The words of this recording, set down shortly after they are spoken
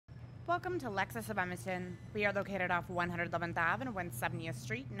Welcome to Lexus of Edmonton. We are located off 111th Ave and 170th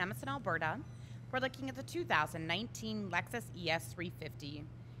Street in Edmonton, Alberta. We're looking at the 2019 Lexus ES 350.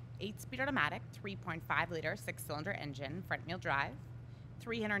 8-speed automatic, 3.5-liter 6-cylinder engine, front-wheel drive,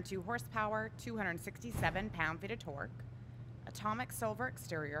 302 horsepower, 267 pound-feet of torque, atomic silver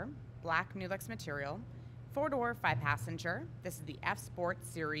exterior, black Nulux material, 4-door, 5-passenger. This is the F Sport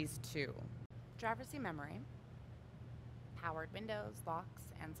Series 2. Driver's seat memory, powered windows, locks,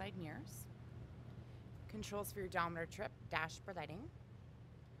 and side mirrors, controls for your odometer trip, dashboard lighting,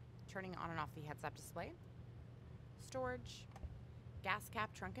 turning on and off the heads-up display, storage, gas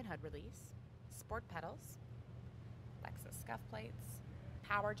cap, trunk and hood release, sport pedals, Lexus scuff plates,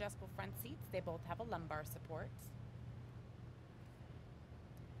 power adjustable front seats. They both have a lumbar support,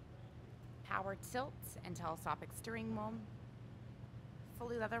 power tilt and telescopic steering wheel,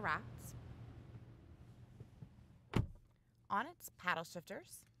 fully leather wrapped. On it, paddle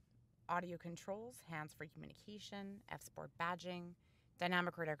shifters, audio controls, hands-free communication, F-Sport badging,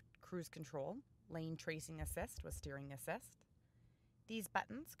 dynamic radar cruise control, lane tracing assist with steering assist. These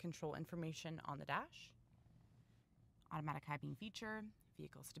buttons control information on the dash, automatic high beam feature,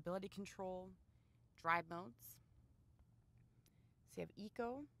 vehicle stability control, drive modes. So you have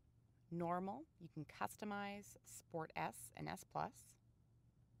Eco, Normal, you can customize Sport S and S+.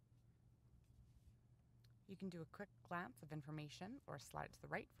 You can do a quick glance of information or slide it to the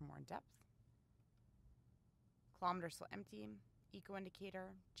right for more in-depth. Kilometer still empty, eco indicator,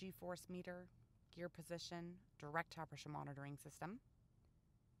 G-force meter, gear position, direct tire pressure monitoring system.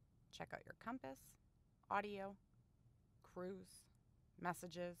 Check out your compass, audio, cruise,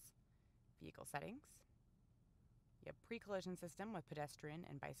 messages, vehicle settings. You have pre-collision system with pedestrian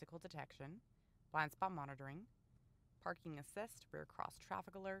and bicycle detection, blind spot monitoring, parking assist, rear cross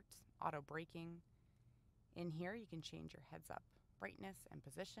traffic alert, auto braking. In here, you can change your heads-up brightness and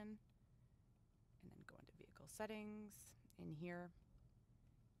position, and then go into vehicle settings. In here,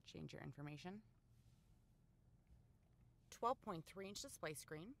 change your information. 12.3-inch display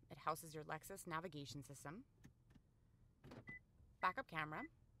screen. It houses your Lexus navigation system, backup camera,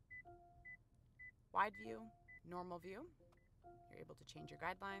 wide view, normal view. You're able to change your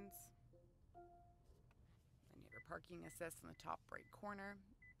guidelines. Then you have your parking assist in the top right corner.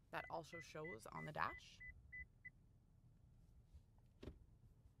 That also shows on the dash.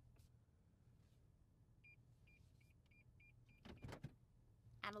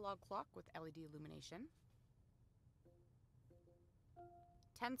 Analog clock with LED illumination.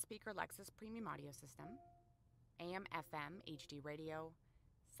 10-speaker Lexus premium audio system. AM, FM, HD radio,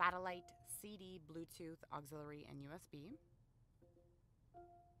 satellite, CD, Bluetooth, auxiliary, and USB.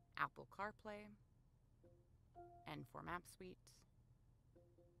 Apple CarPlay. N4 map suite.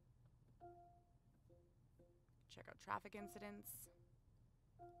 Check out traffic incidents,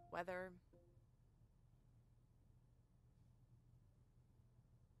 weather,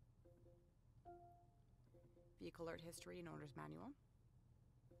 vehicle alert history and owner's manual.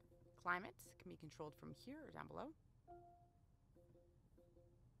 Climate can be controlled from here or down below.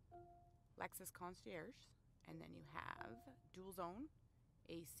 Lexus Concierge, and then you have dual zone,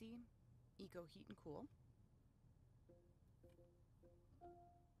 AC, Eco Heat and Cool.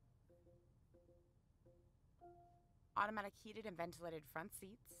 Automatic heated and ventilated front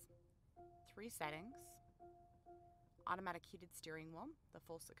seats, 3 settings. Automatic heated steering wheel, the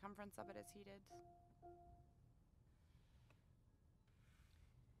full circumference of it is heated.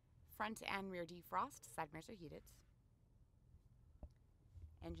 Front and rear defrost, side mirrors are heated.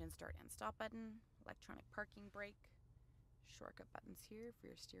 Engine start and stop button, electronic parking brake, shortcut buttons here for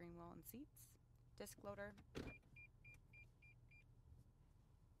your steering wheel and seats, disc loader,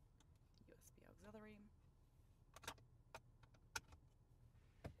 USB auxiliary,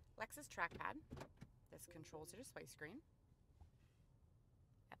 Lexus trackpad. This controls your display screen,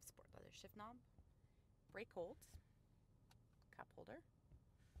 F Sport leather shift knob, brake hold, cup holder.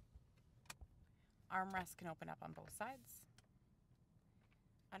 Armrest can open up on both sides.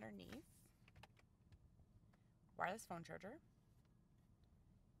 Underneath, wireless phone charger,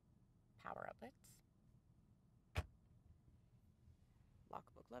 power outlets,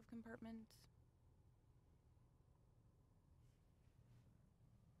 lockable glove compartment,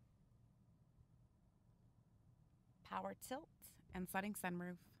 power tilt and sliding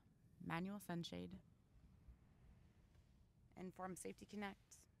sunroof, manual sunshade, Inform Safety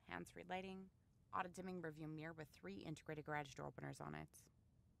Connect, hands-free lighting, auto-dimming rearview mirror with 3 integrated garage door openers on it.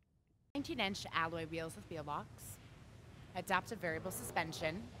 19-inch alloy wheels with wheel locks, adaptive variable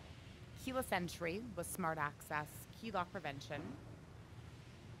suspension, keyless entry with smart access, key lock prevention,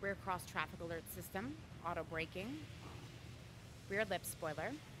 rear cross traffic alert system, auto braking, rear lip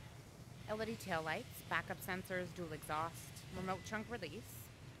spoiler, LED taillights, backup sensors, dual exhaust, remote trunk release,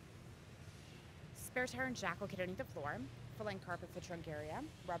 spare tire and jack located underneath the floor, full-length carpet for the trunk area,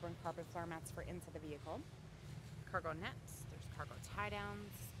 rubber and carpet floor mats for inside the vehicle, cargo nets, there's cargo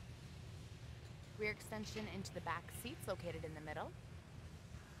tie-downs, rear extension into the back seats located in the middle,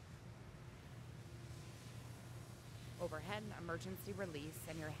 overhead emergency release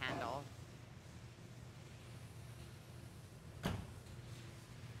and your handle.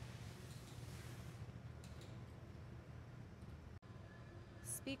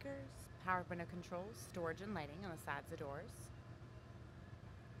 Speakers, power window controls, storage and lighting on the sides of the doors,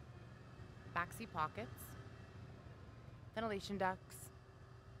 backseat pockets, ventilation ducts,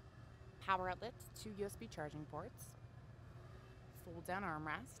 power outlets, 2 USB charging ports, fold down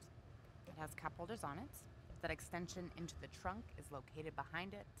armrest. It has cup holders on it. That extension into the trunk is located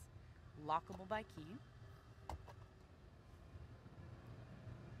behind it, lockable by key.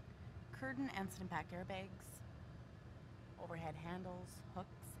 Curtain and sit impact airbags, overhead handles, hooks,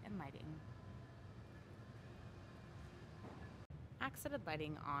 and lighting. Accented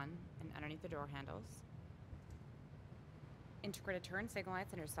lighting on and underneath the door handles. Integrated turn signal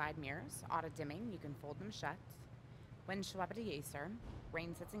lights on your side mirrors, auto dimming, you can fold them shut. Windshield wiper deesser,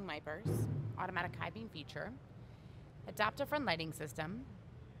 rain sensing wipers, automatic high beam feature, adaptive front lighting system,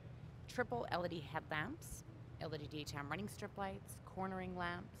 triple LED headlamps, LED daytime running strip lights, cornering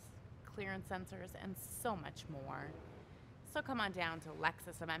lamps, clearance sensors, and so much more. So come on down to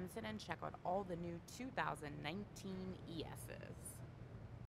Lexus of Edmonton and check out all the new 2019 ESs.